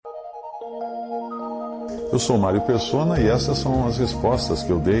Eu sou Mário Persona e essas são as respostas que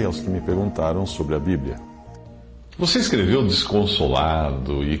eu dei aos que me perguntaram sobre a Bíblia. Você escreveu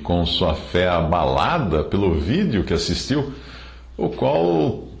desconsolado e com sua fé abalada pelo vídeo que assistiu,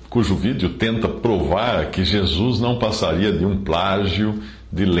 cujo vídeo tenta provar que Jesus não passaria de um plágio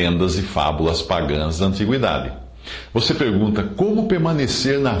de lendas e fábulas pagãs da antiguidade. Você pergunta como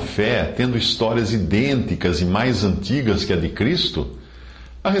permanecer na fé tendo histórias idênticas e mais antigas que a de Cristo?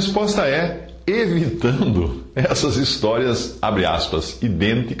 A resposta é evitando essas histórias, abre aspas,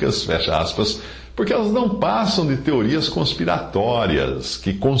 idênticas, fecha aspas, porque elas não passam de teorias conspiratórias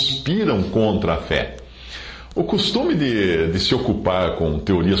que conspiram contra a fé. O costume de se ocupar com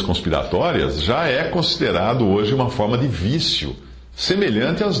teorias conspiratórias já é considerado hoje uma forma de vício,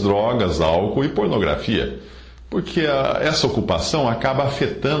 semelhante às drogas, álcool e pornografia, porque essa ocupação acaba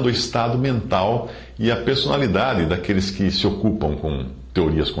afetando o estado mental e a personalidade daqueles que se ocupam com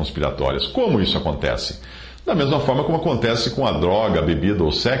teorias conspiratórias. Como isso acontece? Da mesma forma como acontece com a droga, a bebida ou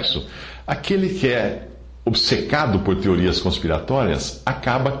o sexo, aquele que é obcecado por teorias conspiratórias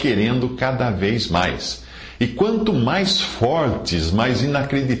acaba querendo cada vez mais. E quanto mais fortes, mais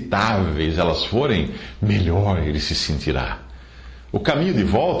inacreditáveis elas forem, melhor ele se sentirá. O caminho de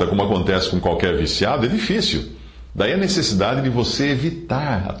volta, como acontece com qualquer viciado, é difícil. Daí a necessidade de você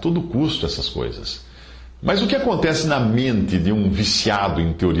evitar a todo custo essas coisas. Mas o que acontece na mente de um viciado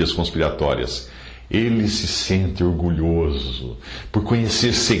em teorias conspiratórias? Ele se sente orgulhoso por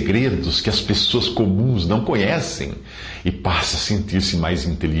conhecer segredos que as pessoas comuns não conhecem e passa a sentir-se mais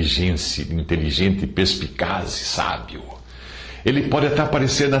inteligente, perspicaz e sábio. Ele pode até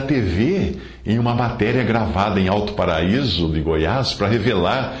aparecer na TV em uma matéria gravada em Alto Paraíso, de Goiás, para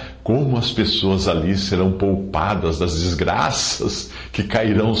revelar como as pessoas ali serão poupadas das desgraças que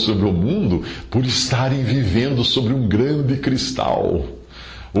cairão sobre o mundo por estarem vivendo sobre um grande cristal.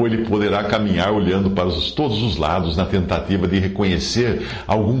 Ou ele poderá caminhar olhando para todos os lados na tentativa de reconhecer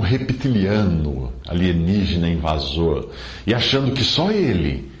algum reptiliano, alienígena invasor, e achando que só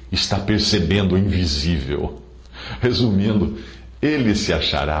ele está percebendo o invisível. Resumindo, ele se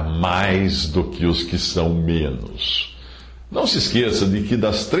achará mais do que os que são menos. Não se esqueça de que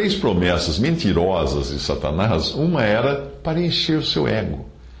das 3 promessas mentirosas de Satanás, uma era para encher o seu ego.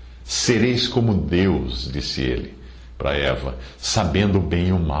 Sereis como Deus, disse ele para Eva, sabendo o bem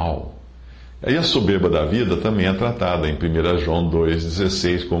e o mal. E a soberba da vida também é tratada em 1 João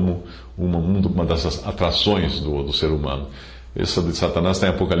 2,16 como uma das atrações do ser humano. Essa de Satanás está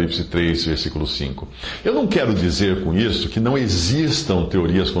em Apocalipse 3, versículo 5. Eu não quero dizer com isso que não existam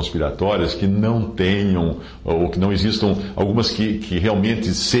teorias conspiratórias que não tenham, ou que não existam algumas que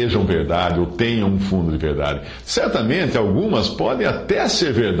realmente sejam verdade ou tenham um fundo de verdade. Certamente algumas podem até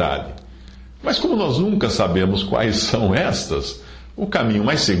ser verdade. Mas como nós nunca sabemos quais são estas, o caminho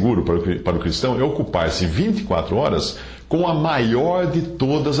mais seguro para o cristão é ocupar-se 24 horas com a maior de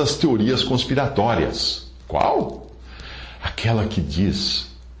todas as teorias conspiratórias. Qual? Aquela que diz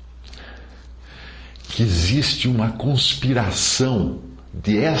que existe uma conspiração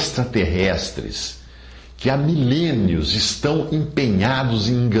de extraterrestres que há milênios estão empenhados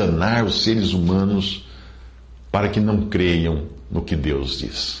em enganar os seres humanos para que não creiam no que Deus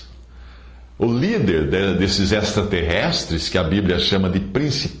diz. O líder desses extraterrestres, que a Bíblia chama de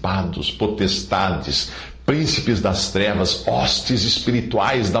principados, potestades, príncipes das trevas, hostes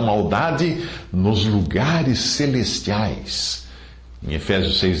espirituais da maldade nos lugares celestiais. Em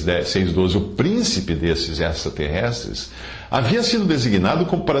Efésios 6,12, o príncipe desses extraterrestres havia sido designado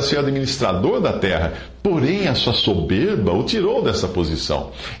como para ser administrador da terra, porém a sua soberba o tirou dessa posição.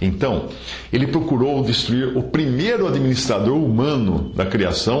 Então, ele procurou destruir o primeiro administrador humano da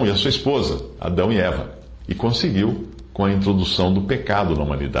criação e a sua esposa, Adão e Eva, e conseguiu com a introdução do pecado na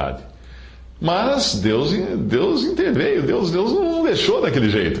humanidade. Mas Deus interveio, Deus não deixou daquele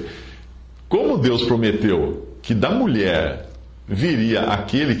jeito. Como Deus prometeu que da mulher viria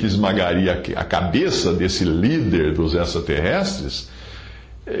aquele que esmagaria a cabeça desse líder dos extraterrestres,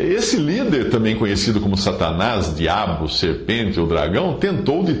 esse líder, também conhecido como Satanás, diabo, serpente ou dragão,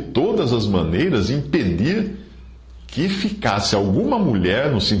 tentou de todas as maneiras impedir que ficasse alguma mulher,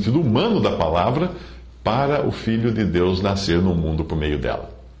 no sentido humano da palavra, para o Filho de Deus nascer no mundo por meio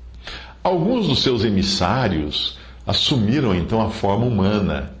dela. Alguns dos seus emissários assumiram então a forma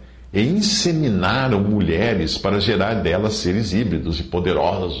humana e inseminaram mulheres para gerar delas seres híbridos e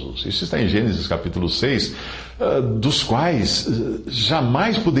poderosos. Isso está em Gênesis capítulo 6, dos quais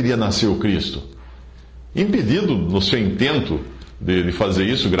jamais poderia nascer o Cristo. Impedido no seu intento de fazer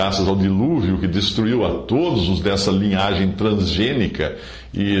isso, graças ao dilúvio que destruiu a todos os dessa linhagem transgênica,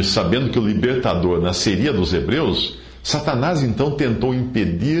 e sabendo que o libertador nasceria dos hebreus, Satanás então tentou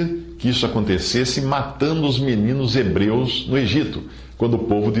impedir que isso acontecesse matando os meninos hebreus no Egito, quando o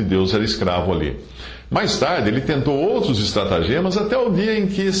povo de Deus era escravo ali. Mais tarde, ele tentou outros estratagemas até o dia em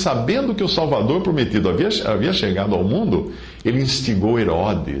que, sabendo que o Salvador prometido havia chegado ao mundo, ele instigou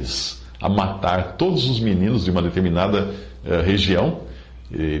Herodes a matar todos os meninos de uma determinada região,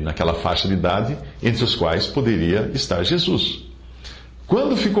 naquela faixa de idade, entre os quais poderia estar Jesus.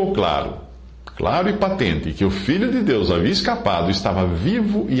 Quando ficou claro e patente, que o Filho de Deus havia escapado, estava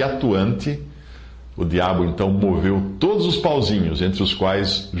vivo e atuante, o diabo então moveu todos os pauzinhos, entre os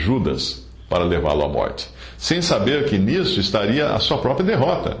quais Judas, para levá-lo à morte, sem saber que nisso estaria a sua própria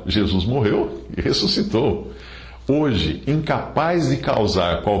derrota. Jesus morreu e ressuscitou. Hoje, incapaz de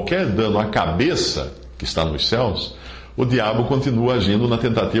causar qualquer dano à cabeça que está nos céus, o diabo continua agindo na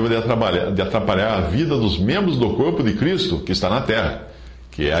tentativa de atrapalhar a vida dos membros do corpo de Cristo que está na terra,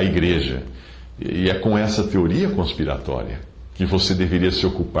 que é a igreja. E é com essa teoria conspiratória que você deveria se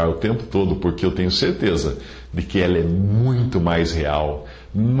ocupar o tempo todo, porque eu tenho certeza de que ela é muito mais real,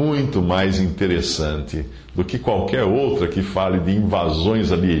 muito mais interessante do que qualquer outra que fale de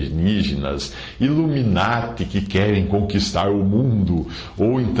invasões alienígenas, Illuminati que querem conquistar o mundo,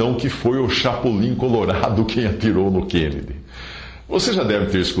 ou então que foi o Chapolin Colorado quem atirou no Kennedy. Você já deve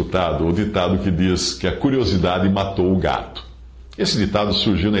ter escutado o ditado que diz que a curiosidade matou o gato. Esse ditado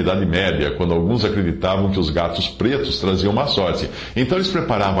surgiu na Idade Média, quando alguns acreditavam que os gatos pretos traziam má sorte. Então eles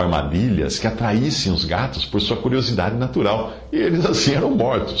preparavam armadilhas que atraíssem os gatos por sua curiosidade natural, e eles assim eram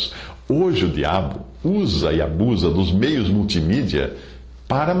mortos. Hoje o diabo usa e abusa dos meios multimídia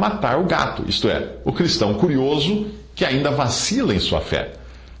para matar o gato, isto é, o cristão curioso que ainda vacila em sua fé.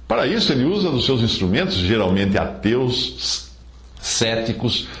 Para isso ele usa dos seus instrumentos, geralmente ateus,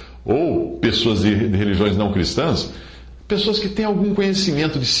 céticos ou pessoas de religiões não cristãs, pessoas que têm algum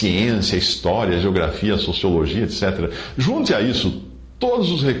conhecimento de ciência, história, geografia, sociologia, etc. Junte a isso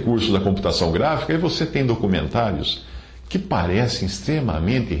todos os recursos da computação gráfica e você tem documentários que parecem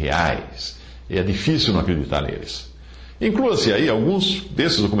extremamente reais. É difícil não acreditar neles. Inclua-se aí alguns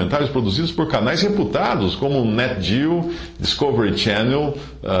desses documentários produzidos por canais reputados, como o Nat Geo, Discovery Channel,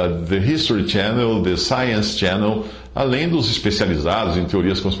 The History Channel, The Science Channel, além dos especializados em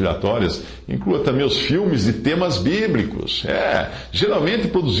teorias conspiratórias. Inclua também os filmes de temas bíblicos, geralmente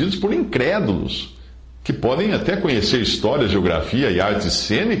produzidos por incrédulos, que podem até conhecer história, geografia e artes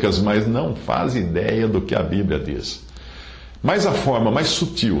cênicas, mas não fazem ideia do que a Bíblia diz. Mas a forma mais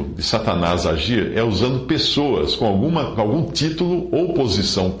sutil de Satanás agir é usando pessoas com algum título ou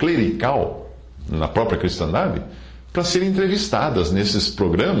posição clerical na própria cristandade para serem entrevistadas nesses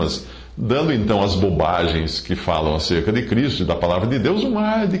programas, dando então às bobagens que falam acerca de Cristo e da palavra de Deus um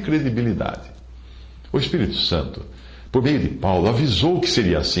ar de credibilidade. O Espírito Santo, por meio de Paulo, avisou que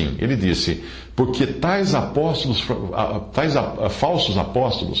seria assim. Ele disse: porque tais falsos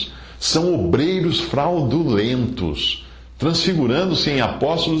apóstolos são obreiros fraudulentos, transfigurando-se em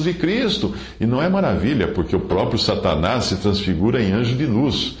apóstolos de Cristo. E não é maravilha, porque o próprio Satanás se transfigura em anjo de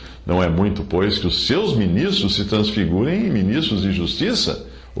luz. Não é muito, pois, que os seus ministros se transfigurem em ministros de justiça,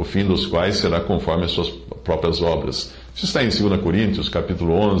 o fim dos quais será conforme as suas próprias obras. Isso está em 2 Coríntios,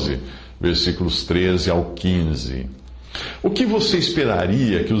 capítulo 11, versículos 13 ao 15. O que você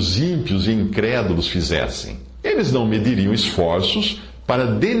esperaria que os ímpios e incrédulos fizessem? Eles não mediriam esforços para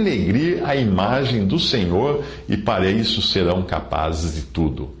denegrir a imagem do Senhor, e para isso serão capazes de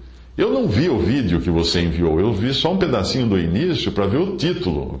tudo. Eu não vi o vídeo que você enviou, eu vi só um pedacinho do início para ver o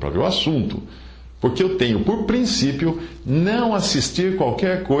título, para ver o assunto. Porque eu tenho por princípio não assistir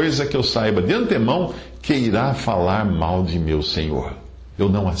qualquer coisa que eu saiba de antemão que irá falar mal de meu Senhor. Eu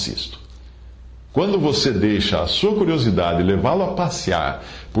não assisto. Quando você deixa a sua curiosidade levá-lo a passear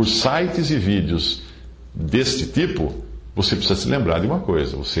por sites e vídeos deste tipo, você precisa se lembrar de uma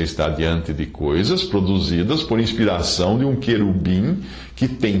coisa: você está diante de coisas produzidas por inspiração de um querubim que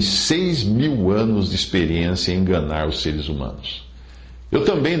tem 6.000 anos de experiência em enganar os seres humanos. Eu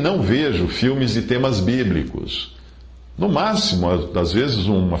também não vejo filmes de temas bíblicos. No máximo, às vezes,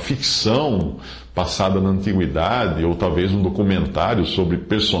 uma ficção passada na antiguidade, ou talvez um documentário sobre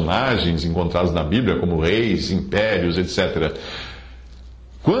personagens encontrados na Bíblia, como reis, impérios, etc.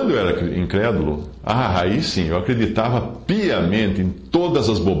 Quando eu era incrédulo, aí sim, eu acreditava piamente em todas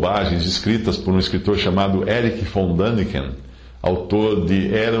as bobagens escritas por um escritor chamado Erich von Däniken, autor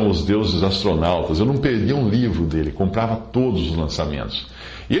de Eram os Deuses Astronautas. Eu não perdia um livro dele, comprava todos os lançamentos.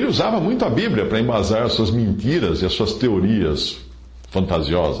 E ele usava muito a Bíblia para embasar as suas mentiras e as suas teorias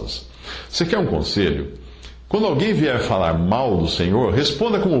fantasiosas. Você quer um conselho? Quando alguém vier falar mal do Senhor,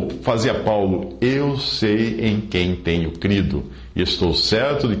 responda como fazia Paulo: eu sei em quem tenho crido, e estou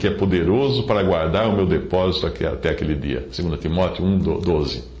certo de que é poderoso para guardar o meu depósito até aquele dia. 2 Timóteo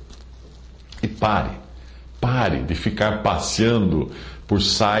 1:12. E pare de ficar passeando por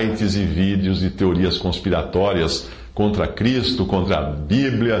sites e vídeos de teorias conspiratórias contra Cristo, contra a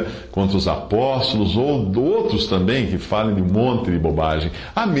Bíblia, contra os apóstolos, ou outros também que falem de um monte de bobagem,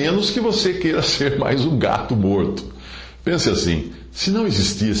 a menos que você queira ser mais um gato morto. Pense assim, se não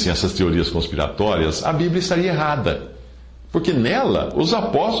existissem essas teorias conspiratórias, a Bíblia estaria errada, porque nela os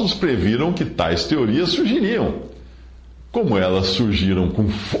apóstolos previram que tais teorias surgiriam. Como elas surgiram com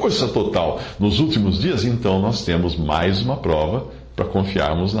força total nos últimos dias, então nós temos mais uma prova para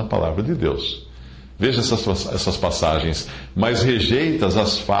confiarmos na palavra de Deus. Veja essas passagens. Mas rejeitas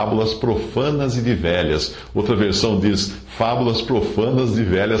as fábulas profanas e de velhas. Outra versão diz, fábulas profanas de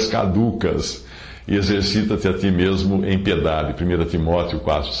velhas caducas. E exercita-te a ti mesmo em piedade. 1 Timóteo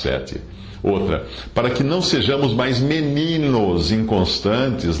 4:7. Outra, para que não sejamos mais meninos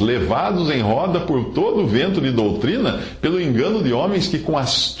inconstantes, levados em roda por todo o vento de doutrina, pelo engano de homens que com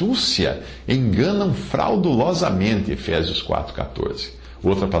astúcia enganam fraudulosamente. Efésios 4:14.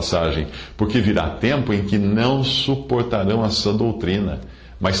 Outra passagem, porque virá tempo em que não suportarão a sã doutrina,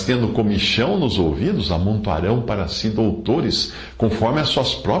 mas tendo comichão nos ouvidos, amontoarão para si doutores, conforme as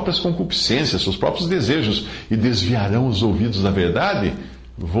suas próprias concupiscências, seus próprios desejos, e desviarão os ouvidos da verdade,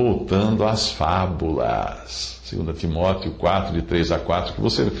 voltando às fábulas. 2 Timóteo 4, de 3-4,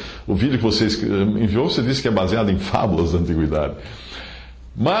 o vídeo que você enviou, você disse que é baseado em fábulas da antiguidade.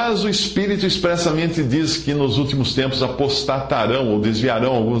 Mas o Espírito expressamente diz que nos últimos tempos apostatarão ou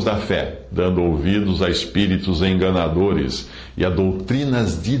desviarão alguns da fé, dando ouvidos a espíritos enganadores e a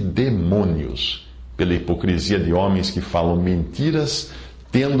doutrinas de demônios, pela hipocrisia de homens que falam mentiras,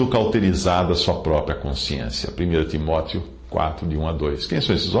 tendo cauterizado a sua própria consciência. 1 Timóteo 4, de 1-2. Quem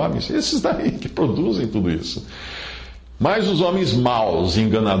são esses homens? Esses daí que produzem tudo isso. Mas os homens maus,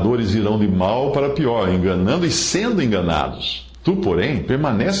 enganadores, irão de mal para pior, enganando e sendo enganados. Tu, porém,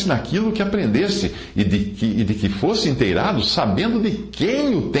 permanece naquilo que aprendeste e de que fosse inteirado, sabendo de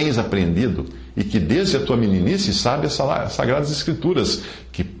quem o tens aprendido, e que desde a tua meninice sabe as sagradas Escrituras,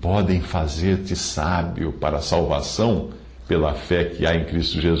 que podem fazer-te sábio para a salvação pela fé que há em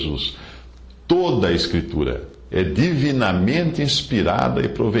Cristo Jesus. Toda a Escritura é divinamente inspirada e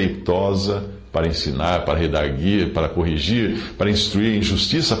proveitosa para ensinar, para redarguir, para corrigir, para instruir em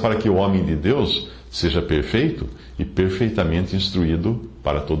justiça, para que o homem de Deus seja perfeito e perfeitamente instruído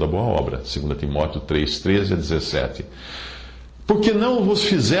para toda boa obra. 2 Timóteo 3, 13-17. Porque não vos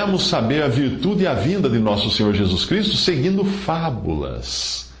fizemos saber a virtude e a vinda de nosso Senhor Jesus Cristo, seguindo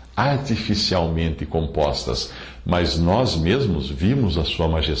fábulas artificialmente compostas, mas nós mesmos vimos a sua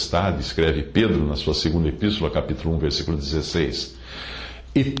majestade, escreve Pedro na sua segunda epístola, capítulo 1, versículo 16.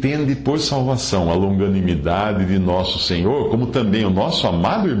 E tende por salvação a longanimidade de nosso Senhor, como também o nosso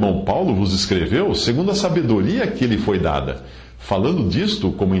amado irmão Paulo vos escreveu, segundo a sabedoria que lhe foi dada, falando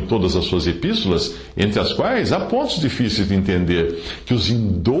disto, como em todas as suas epístolas, entre as quais há pontos difíceis de entender, que os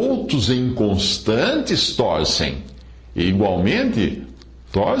indoutos e inconstantes torcem, e igualmente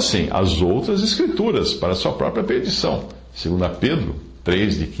torcem as outras escrituras para a sua própria perdição. 2 Pedro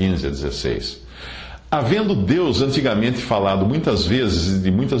 3, de 15-16. Havendo Deus antigamente falado muitas vezes e de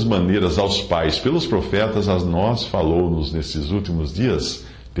muitas maneiras aos pais pelos profetas, a nós falou-nos nesses últimos dias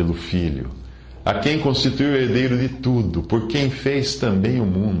pelo Filho, a quem constituiu herdeiro de tudo, por quem fez também o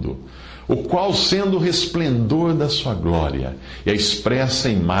mundo, o qual, sendo o resplendor da sua glória e a expressa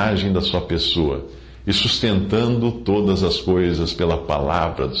imagem da sua pessoa, e sustentando todas as coisas pela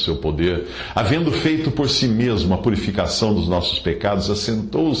palavra do seu poder, havendo feito por si mesmo a purificação dos nossos pecados,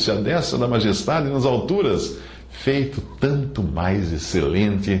 assentou-se à destra da majestade nas alturas, feito tanto mais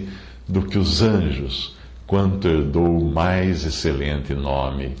excelente do que os anjos, quanto herdou o mais excelente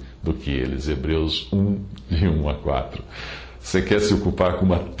nome do que eles. Hebreus 1, de 1-4. Você quer se ocupar com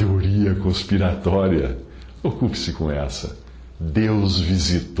uma teoria conspiratória? Ocupe-se com essa. Deus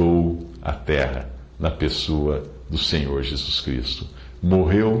visitou a terra na pessoa do Senhor Jesus Cristo.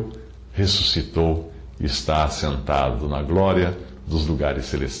 Morreu, ressuscitou e está assentado na glória dos lugares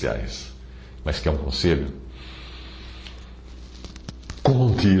celestiais. Mas quer um conselho?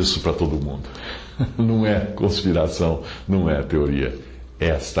 Conte isso para todo mundo. Não é conspiração, não é teoria.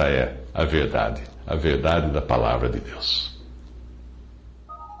 Esta é a verdade da palavra de Deus.